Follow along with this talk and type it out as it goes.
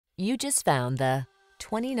You just found the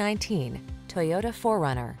 2019 Toyota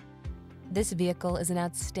 4Runner. This vehicle is an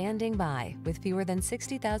outstanding buy with fewer than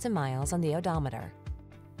 60,000 miles on the odometer.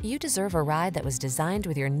 You deserve a ride that was designed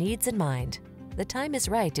with your needs in mind. The time is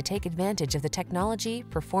right to take advantage of the technology,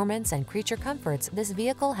 performance, and creature comforts this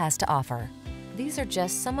vehicle has to offer. These are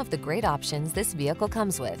just some of the great options this vehicle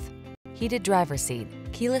comes with: heated driver's seat,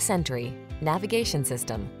 keyless entry, navigation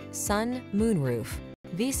system, sun, moonroof,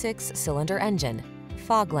 V6 cylinder engine,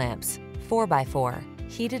 fog lamps, 4x4,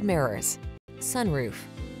 heated mirrors, sunroof,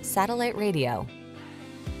 satellite radio,